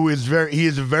mimbo who is he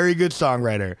is a very good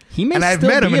songwriter. And I've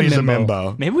met him and he's a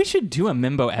mimbo. Maybe we should do a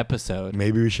mimbo episode.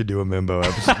 Maybe we should do a mimbo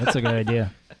episode. That's a good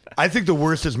idea. I think the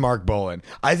worst is Mark Bolan.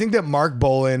 I think that Mark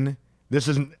Bolan, this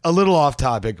is a little off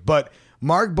topic, but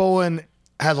Mark Bolan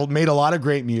has made a lot of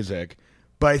great music,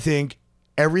 but I think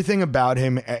everything about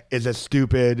him is as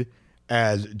stupid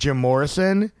as Jim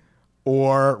Morrison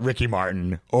or Ricky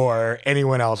Martin or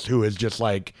anyone else who is just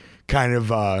like kind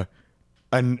of a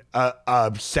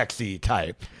sexy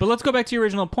type. But let's go back to your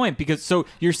original point, because so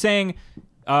you're saying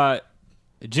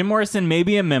Jim Morrison may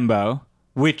be a mimbo,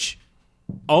 which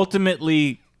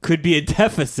ultimately could be a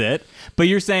deficit, but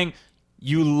you're saying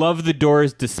you love the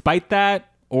Doors despite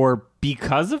that or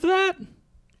because of that?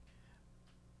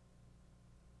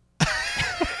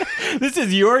 This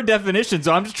is your definition,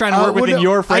 so I'm just trying to work within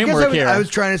your framework here. I was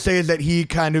trying to say is that he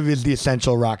kind of is the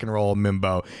essential rock and roll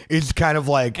mimbo. It's kind of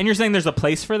like, and you're saying there's a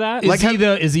place for that?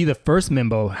 Is he the first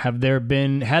mimbo? Had there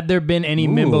been any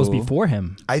mimbos before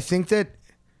him? I think that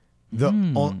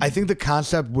I think the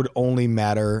concept would only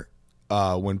matter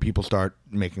when people start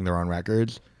making their own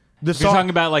records. You're talking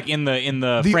about like in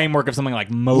the framework of something like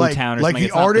Motown or like something.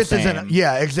 The artist isn't.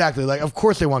 Yeah, exactly. Like, of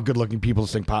course they want good-looking people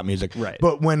to sing pop music. Right.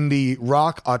 But when the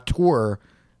rock auteur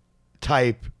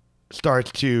type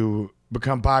starts to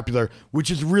become popular,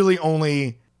 which is really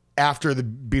only after the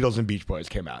Beatles and Beach Boys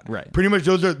came out. Right. Pretty much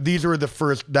these were the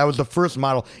first, that was the first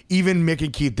model. Even Mick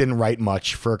and Keith didn't write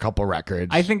much for a couple records.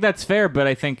 I think that's fair, but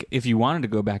I think if you wanted to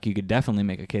go back, you could definitely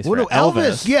make a case Well, for no,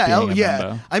 Elvis. yeah, being a yeah.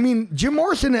 bimbo. I mean, Jim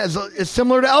Morrison is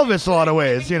similar to Elvis a lot of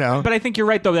ways, you know. But I think you're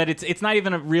right though that it's not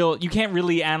even a real. You can't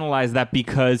really analyze that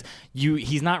because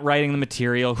he's not writing the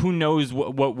material. Who knows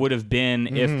what would have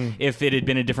been if it had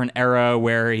been a different era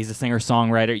where he's a singer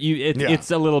songwriter.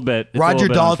 It's a little bit. Roger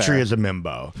Daltrey unfair. is a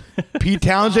mimbo. Pete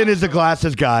Townsend is the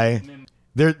glasses guy.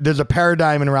 There's a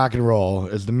paradigm in rock and roll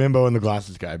is the mimbo and the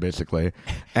glasses guy basically,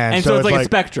 and so it's like a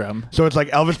spectrum. So it's like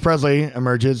Elvis Presley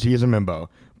emerges, he is a mimbo.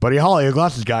 Buddy Holly, a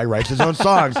glasses guy, writes his own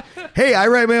songs. Hey, I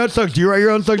write my own songs. Do you write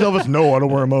your own songs, Elvis? No, I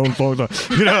don't write my own songs.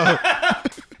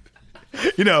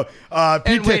 You know.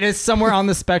 And wait, is somewhere on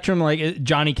the spectrum like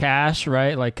Johnny Cash,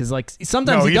 right? Like, because like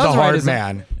sometimes No, he he's does a write hard his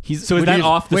man. So is that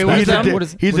off the wait, what is spectrum?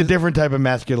 that? He's a different type of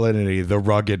masculinity, the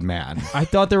rugged man. I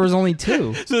thought there was only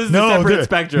two. So this is a separate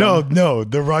spectrum. No,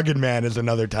 the rugged man is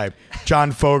another type.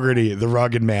 John Fogerty, the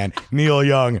rugged man. Neil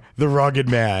Young, the rugged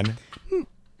man.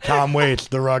 Tom Waits,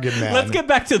 the rugged man. Let's get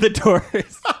back to the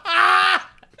Doors.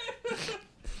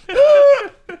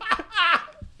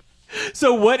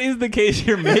 So what is the case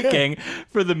you're making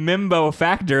for the mimbo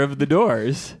factor of the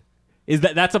Doors? Is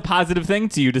that's a positive thing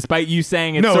to you, despite you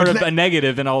saying it's a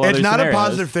negative in all other scenarios? It's not a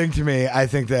positive thing to me. I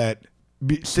think that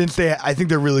I think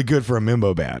they're really good for a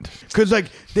mimbo band because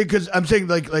I'm saying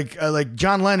like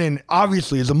John Lennon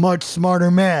obviously is a much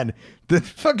smarter man than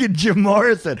fucking Jim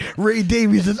Morrison. Ray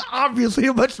Davies is obviously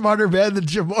a much smarter man than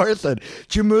Jim Morrison.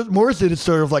 Jim Morrison is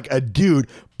sort of like a dude,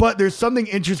 but there's something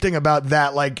interesting about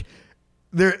that. Like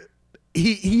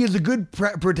he is a good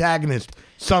protagonist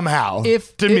somehow.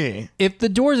 If the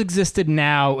Doors existed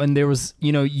now and there was,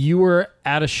 you were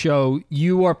at a show,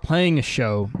 you are playing a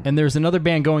show, and there's another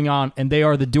band going on, and they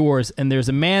are the Doors, and there's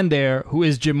a man there who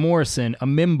is Jim Morrison, a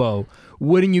mimbo,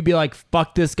 wouldn't you be like,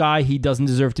 fuck this guy, he doesn't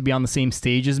deserve to be on the same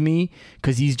stage as me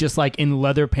because he's just like in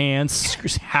leather pants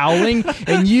howling,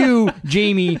 and you,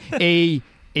 Jamie,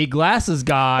 a glasses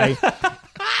guy,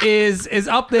 is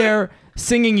up there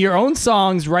singing your own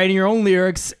songs, writing your own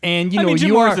lyrics, and Jim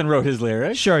Morrison wrote his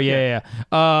lyrics. Sure, yeah.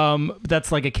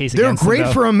 That's like a case They're against great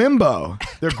him, for a mimbo.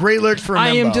 They're great lyrics for a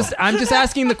mimbo. I'm just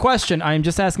asking the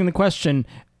question.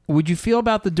 Would you feel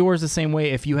about the Doors the same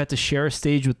way if you had to share a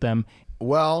stage with them?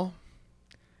 Well,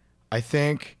 I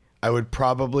think I would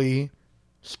probably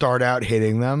start out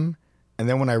hating them, and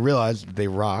then when I realized they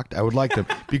rocked, I would like them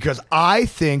because I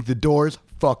think the Doors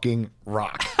fucking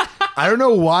rock. I don't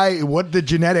know what the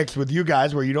genetics with you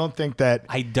guys where you don't think that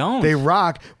they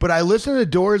rock, but I listened to the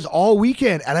Doors all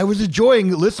weekend and I was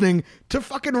enjoying listening to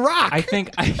fucking rock. I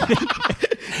think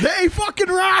they fucking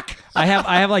rock. I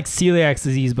have like celiac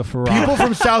disease before rock. People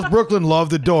from South Brooklyn love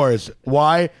the Doors.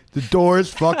 Why? The Doors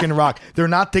fucking rock. They're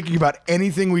not thinking about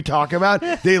anything we talk about.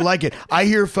 They like it. I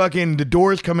hear fucking the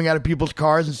Doors coming out of people's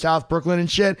cars in South Brooklyn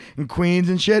and shit, and Queens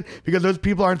and shit, because those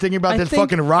people aren't thinking about this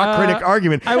fucking rock critic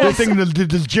argument. They're thinking,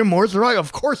 does Jim Morrison rock?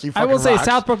 Of course he fucking rocks. I will say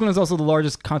South Brooklyn is also the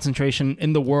largest concentration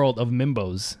in the world of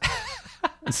mimbos.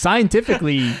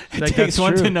 Scientifically, it takes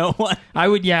one to know one. I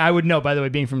would know, by the way,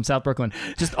 being from South Brooklyn.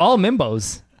 Just all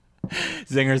mimbos.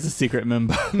 Zinger's a secret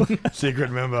mimbo. Secret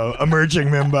mimbo. Emerging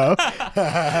mimbo.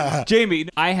 Jamie,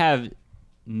 I have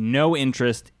no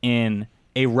interest in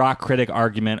a rock critic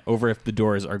argument over if the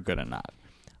Doors are good or not.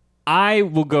 I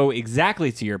will go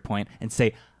exactly to your point and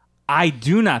say, I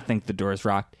do not think the Doors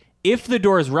rocked. If the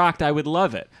Doors rocked, I would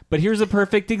love it. But here's a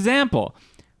perfect example.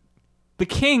 The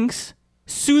Kinks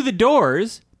sue the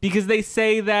Doors because they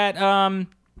say that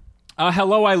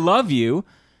Hello, I Love You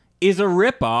is a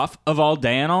ripoff of All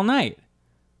Day and All Night.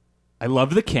 I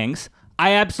love the Kinks.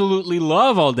 I absolutely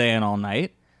love All Day and All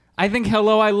Night. I think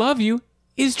Hello, I Love You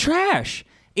is trash.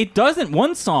 It doesn't.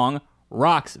 One song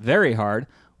rocks very hard.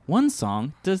 One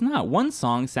song does not. One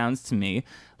song sounds to me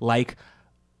like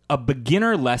a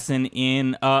beginner lesson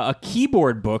in a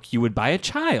keyboard book you would buy a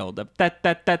child.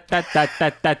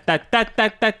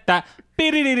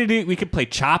 We could play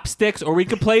chopsticks, or we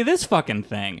could play this fucking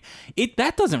thing.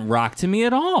 That doesn't rock to me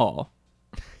at all.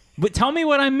 But tell me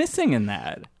what I'm missing in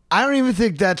that. I don't even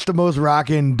think that's the most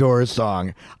rockin' Doors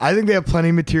song. I think they have plenty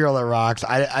of material that rocks.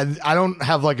 I don't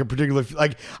have like a particular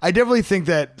I definitely think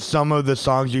that some of the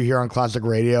songs you hear on classic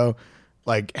radio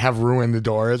like have ruined the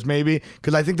Doors maybe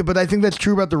because I think that's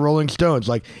true about the Rolling Stones.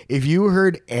 Like if you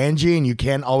heard Angie and you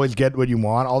can't always get what you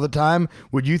want all the time,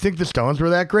 would you think the Stones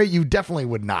were that great? You definitely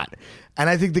would not. And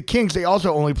I think the Kinks, they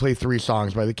also only play 3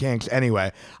 songs by the Kinks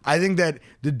anyway. I think that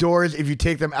the Doors, if you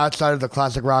take them outside of the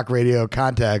classic rock radio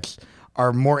context,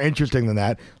 are more interesting than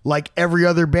that. Like every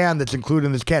other band that's included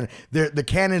in this canon. The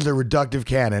canon is a reductive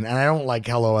canon, and I don't like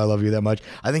Hello, I Love You that much.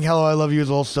 I think Hello, I Love You is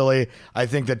a little silly. I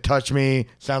think that Touch Me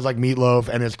sounds like Meatloaf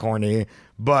and is corny,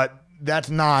 but that's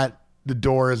not the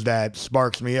Doors that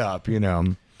sparks me up, you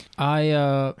know. I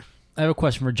have a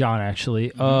question for John, actually.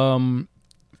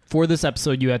 For this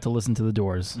episode, you had to listen to the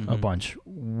Doors a bunch.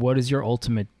 What is your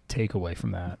ultimate takeaway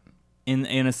from that? In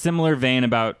a similar vein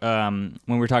about when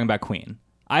we were talking about Queen.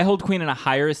 I hold Queen in a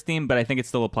higher esteem, but I think it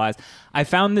still applies. I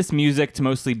found this music to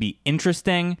mostly be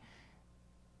interesting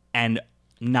and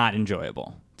not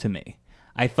enjoyable to me.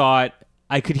 I thought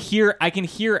I can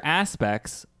hear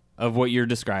aspects of what you're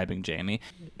describing, Jamie.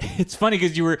 It's funny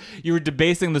because you were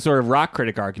debasing the sort of rock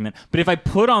critic argument, but if I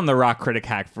put on the rock critic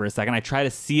hat for a second, I try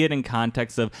to see it in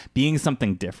context of being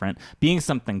something different, being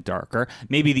something darker,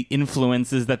 maybe the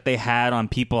influences that they had on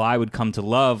people I would come to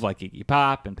love, like Iggy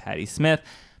Pop and Patti Smith.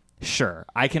 Sure,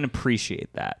 I can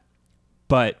appreciate that.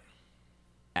 But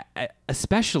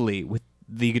especially with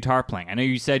the guitar playing. I know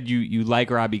you said you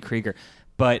like Robbie Krieger,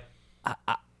 but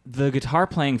the guitar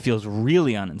playing feels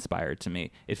really uninspired to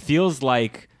me. It feels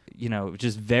like,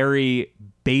 just very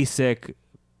basic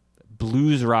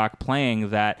blues rock playing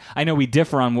that I know we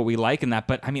differ on what we like in that,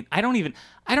 but I mean, I don't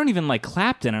even like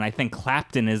Clapton, and I think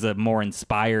Clapton is a more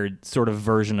inspired sort of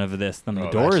version of this than the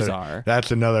Doors are.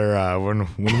 That's another, when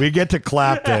we get to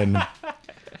Clapton,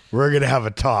 we're going to have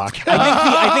a talk.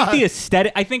 I think the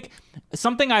aesthetic,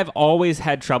 something I've always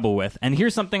had trouble with, and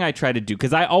here's something I try to do,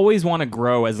 because I always want to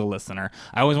grow as a listener.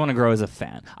 I always want to grow as a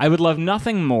fan. I would love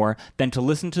nothing more than to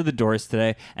listen to the Doors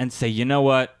today and say, you know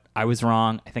what? I was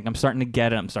wrong. I think I'm starting to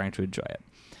get it. I'm starting to enjoy it.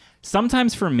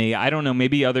 Sometimes for me, I don't know,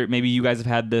 maybe you guys have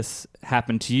had this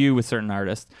happen to you with certain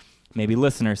artists. Maybe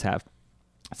listeners have.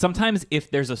 Sometimes if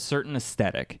there's a certain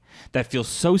aesthetic that feels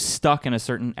so stuck in a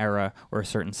certain era or a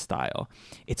certain style,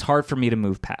 it's hard for me to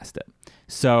move past it.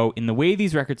 So in the way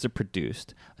these records are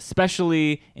produced,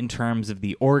 especially in terms of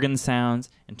the organ sounds,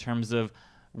 in terms of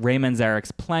Ray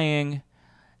Manzarek's playing,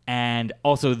 and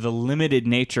also the limited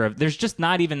nature of, there's just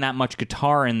not even that much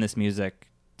guitar in this music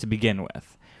to begin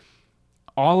with.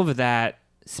 All of that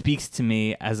speaks to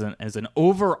me as an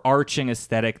overarching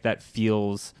aesthetic that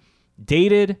feels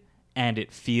dated, and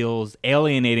it feels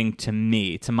alienating to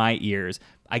me, to my ears,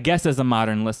 I guess as a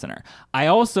modern listener. I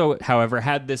also, however,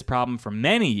 had this problem for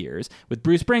many years with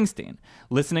Bruce Springsteen.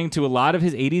 Listening to a lot of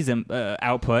his 80s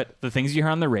output, the things you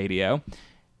hear on the radio,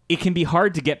 it can be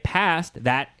hard to get past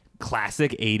that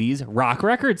classic 80s rock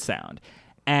record sound.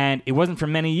 And it wasn't for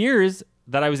many years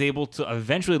that I was able to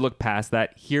eventually look past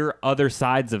that, hear other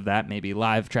sides of that, maybe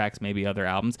live tracks, maybe other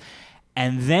albums,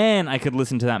 and then I could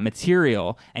listen to that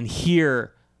material and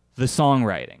hear the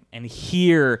songwriting and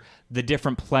hear the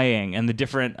different playing and the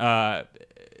different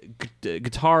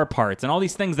guitar parts and all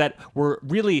these things that were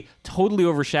really totally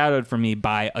overshadowed for me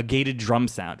by a gated drum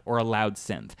sound or a loud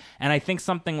synth. And I think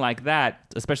something like that,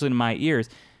 especially to my ears,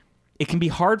 it can be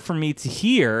hard for me to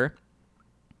hear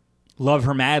Love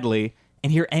Her Madly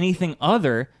and hear anything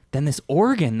other than this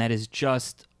organ that is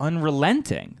just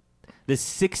unrelenting. This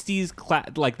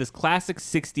 60s, like this classic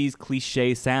 60s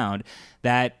cliche sound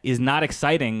that is not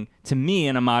exciting to me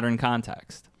in a modern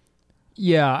context.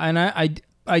 Yeah, and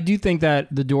I do think that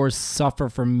the Doors suffer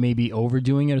from maybe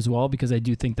overdoing it as well, because I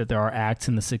do think that there are acts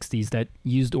in the 60s that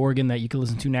used organ that you can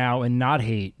listen to now and not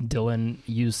hate. Dylan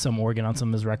used some organ on some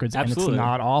of his records, Absolutely. And it's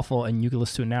not awful, and you can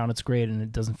listen to it now and it's great, and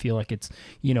it doesn't feel like it's,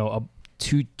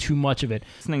 too much of it.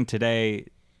 Listening today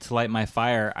to Light My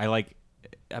Fire,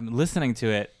 I'm listening to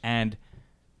it, and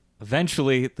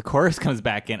eventually the chorus comes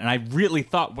back in, and I really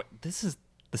thought, this is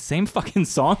the same fucking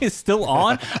song is still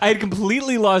on? I had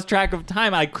completely lost track of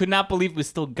time. I could not believe it was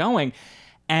still going.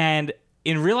 And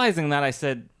in realizing that, I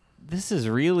said, this is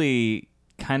really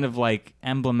kind of like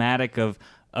emblematic of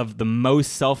the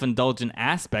most self-indulgent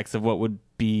aspects of what would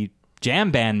be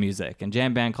jam band music and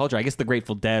jam band culture. I guess the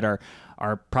Grateful Dead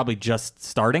are probably just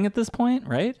starting at this point,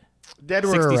 right? Dead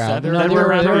were around. 67? No, they were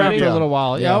around for a little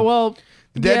while. Yeah. Well,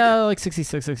 Dead- like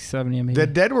 66, 67, yeah, maybe. The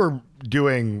Dead were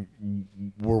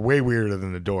way weirder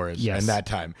than the Doors Yes. in that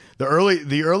time. The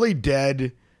early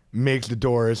Dead makes the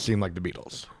Doors seem like the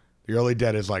Beatles. The early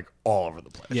Dead is like all over the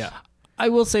place. Yeah. I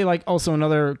will say, like, also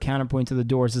another counterpoint to the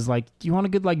Doors is like, do you want a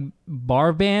good like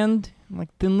bar band? Like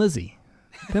Thin Lizzy.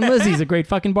 Thin Lizzy's a great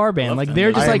fucking bar band. Like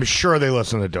they're just I like am sure they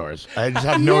listen to Doors. I just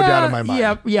have no doubt in my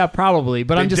mind. Yeah, probably.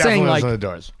 But They I'm just definitely saying, like, listen to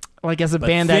Doors. like as a But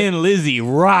band Thin Lizzy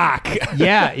rock.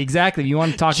 yeah, exactly. You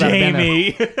want to talk about a band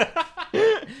Jamie.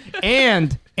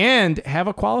 that, and have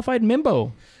a qualified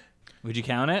Mimbo. Would you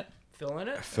count it? Fill in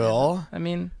it. Phil I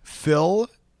mean,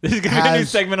 This is going to be a new Has-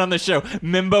 segment on the show.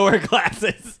 Mimbo or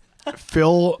glasses.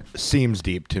 Phil seems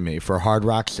deep to me for hard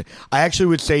rock. I actually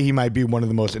would say he might be one of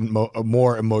the most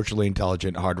more emotionally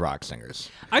intelligent hard rock singers.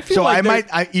 I feel so.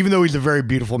 like Even though he's a very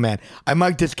beautiful man, I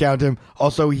might discount him.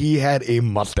 Also, he had a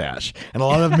mustache, and a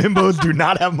lot of Mimbos do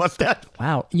not have mustache.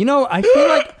 Wow.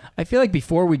 I feel like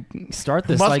before we start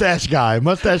this, Mustache guy,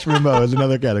 mustache Mimbo is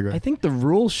another category. I think the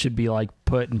rules should be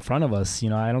put in front of us.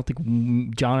 I don't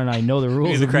think John and I know the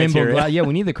rules. the of Mimbo criteria. yeah,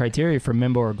 we need the criteria for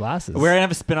Mimbo or glasses. We're gonna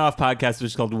have a spin-off podcast which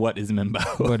is called "What Is Mimbo."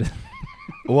 But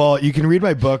Well, you can read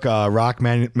my book, Rock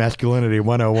Masculinity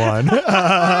 101.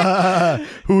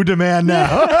 Who demand now?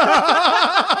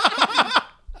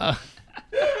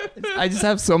 I just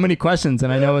have so many questions,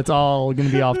 and I know it's all going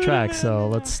to be off track. So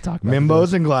let's talk about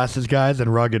Mimbos and glasses guys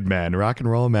and rugged men. Rock and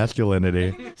roll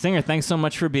masculinity. Singer, thanks so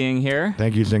much for being here.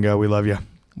 Thank you, Zingo. We love you.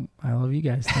 I love you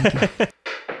guys. Thank you.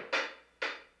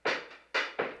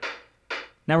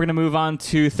 Now we're going to move on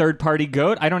to Third Party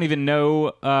Goat. I don't even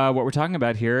know what we're talking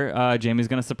about here. Jamie's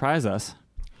going to surprise us.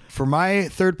 For my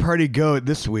third party goat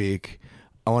this week,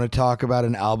 I want to talk about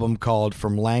an album called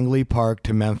From Langley Park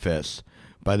to Memphis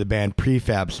by the band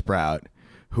Prefab Sprout,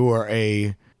 who are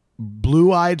a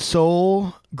blue-eyed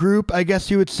soul group, I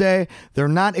guess you would say. They're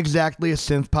not exactly a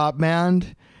synth pop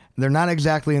band. They're not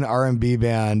exactly an R&B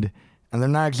band, and they're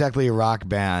not exactly a rock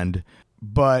band,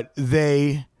 but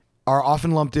they are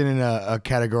often lumped in a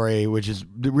category which is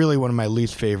really one of my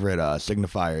least favorite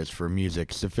signifiers for music,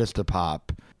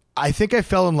 sophistopop. I think I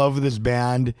fell in love with this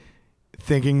band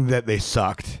thinking that they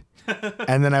sucked.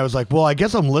 And then I was like, well, I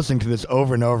guess I'm listening to this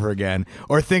over and over again,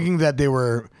 or thinking that they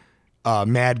were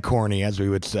mad corny, as we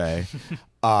would say,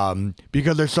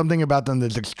 because there's something about them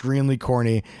that's extremely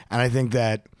corny, and I think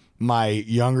that my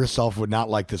younger self would not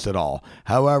like this at all.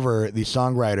 However, the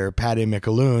songwriter, Paddy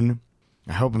McAloon,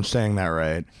 I hope I'm saying that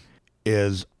right,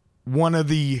 is one of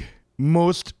the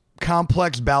most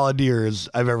complex balladeers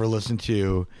I've ever listened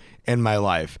to in my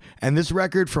life. And this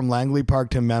record, From Langley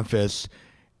Park to Memphis,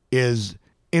 is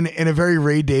in a very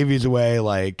Ray Davies way,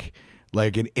 like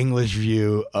an English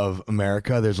view of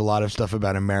America. There's a lot of stuff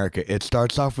about America. It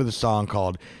starts off with a song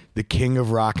called The King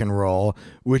of Rock and Roll,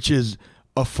 which is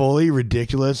a fully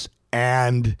ridiculous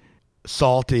and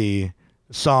salty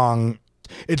song.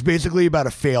 It's basically about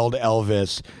a failed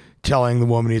Elvis telling the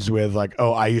woman he's with, like,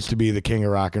 oh, I used to be the king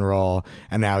of rock and roll,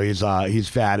 and now he's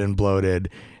fat and bloated.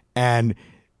 And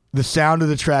the sound of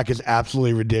the track is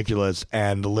absolutely ridiculous,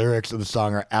 and the lyrics of the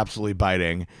song are absolutely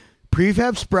biting.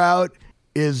 Prefab Sprout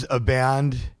is a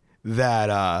band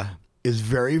that is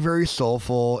very, very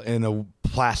soulful in a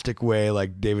plastic way,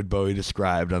 like David Bowie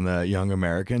described on the Young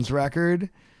Americans record.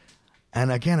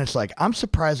 And again, it's like, I'm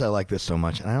surprised I like this so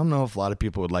much, and I don't know if a lot of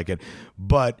people would like it,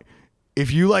 but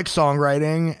if you like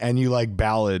songwriting and you like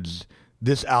ballads,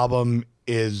 this album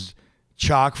is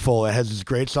chock full. It has this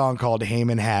great song called Hey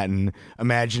Manhattan,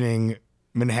 imagining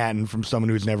Manhattan from someone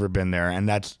who's never been there, and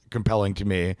that's compelling to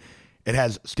me. It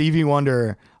has Stevie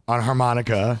Wonder on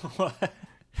harmonica.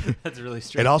 That's really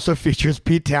strange. It also features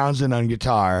Pete Townsend on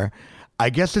guitar. I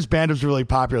guess this band was really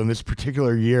popular in this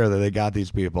particular year that they got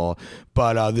these people.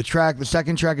 But the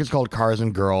second track is called Cars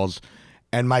and Girls,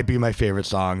 and might be my favorite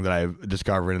song that I've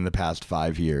discovered in the past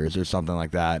 5 years or something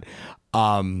like that.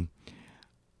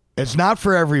 It's not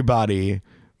for everybody,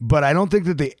 but I don't think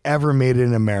that they ever made it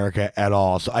in America at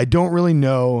all. So I don't really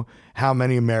know how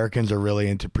many Americans are really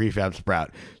into Prefab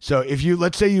Sprout. So if you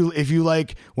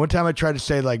like, one time I tried to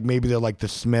say like maybe they're like the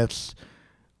Smiths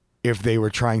if they were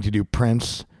trying to do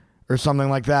Prince or something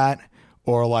like that,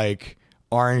 or like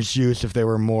Orange Juice if they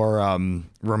were more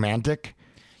romantic.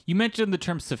 You mentioned the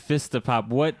term sophistopop.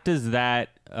 What does that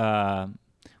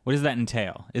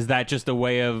entail? Is that just a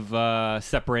way of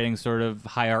separating sort of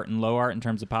high art and low art in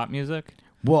terms of pop music?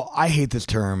 Well, I hate this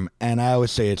term, and I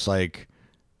always say it's like,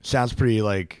 sounds pretty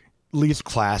like least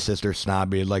classist or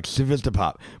snobby, like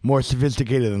sophistopop. More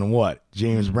sophisticated than what?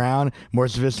 James Brown? More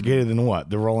sophisticated than what?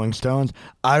 The Rolling Stones?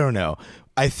 I don't know.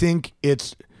 I think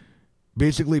it's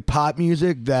basically pop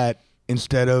music that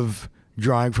instead of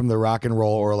drawing from the rock and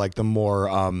roll or like the more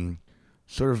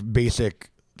sort of basic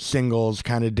singles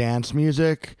kind of dance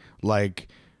music, like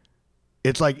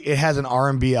it's like it has an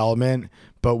R&B element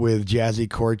but with jazzy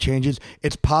chord changes.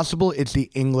 It's possible it's the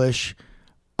English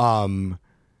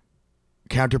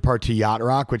counterpart to yacht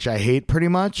rock, which I hate pretty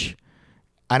much,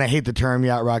 and I hate the term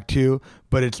yacht rock too,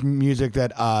 but it's music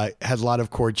that has a lot of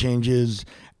chord changes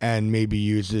and maybe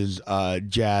uses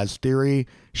jazz theory.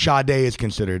 Sade is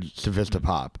considered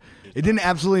sophistopop. It didn't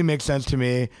absolutely make sense to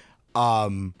me,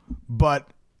 but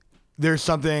there's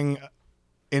something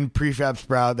in Prefab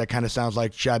Sprout that kind of sounds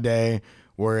like Sade,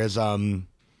 whereas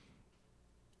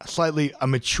slightly a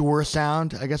mature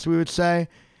sound, I guess we would say.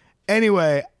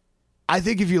 Anyway, I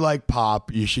think if you like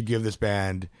pop, you should give this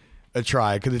band a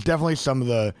try because it's definitely some of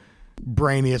the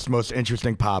brainiest, most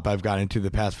interesting pop I've gotten into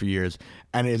the past few years,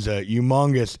 and is a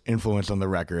humongous influence on the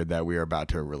record that we are about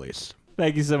to release.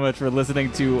 Thank you so much for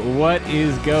listening to What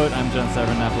is GOAT? I'm John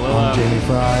Severn Napalillo. I'm Jamie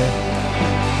Fry.